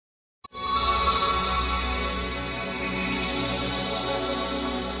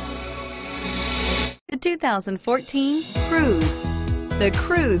2014 Cruze. The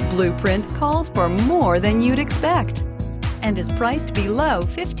Cruze blueprint calls for more than you'd expect and is priced below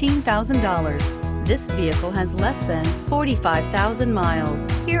 $15,000. This vehicle has less than 45,000 miles.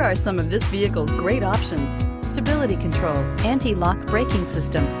 Here are some of this vehicle's great options: stability control, anti-lock braking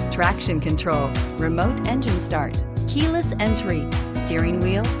system, traction control, remote engine start, keyless entry, steering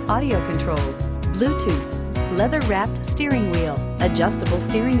wheel audio controls, Bluetooth, leather-wrapped steering wheel, adjustable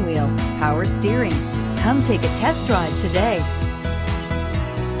steering wheel, power steering. Come take a test drive today.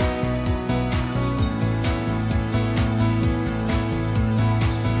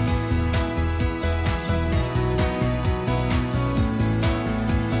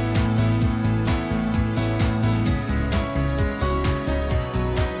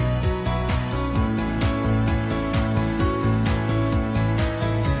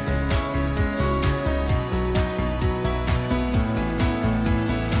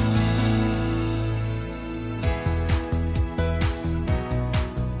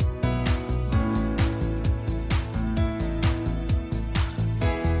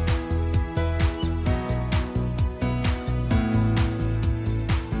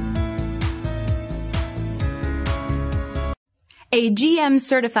 A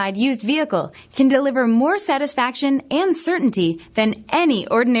GM-certified used vehicle can deliver more satisfaction and certainty than any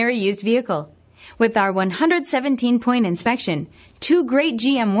ordinary used vehicle. With our 117-point inspection, 2 great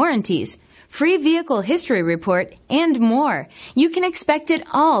GM warranties, free vehicle history report, and more, you can expect it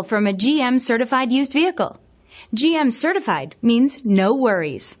all from a GM-certified used vehicle. GM-certified means no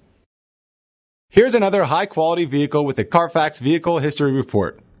worries. Here's another high-quality vehicle with a Carfax Vehicle History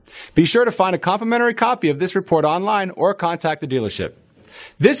Report. Be sure to find a complimentary copy of this report online or contact the dealership.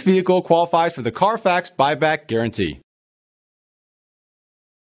 This vehicle qualifies for the Carfax Buyback Guarantee.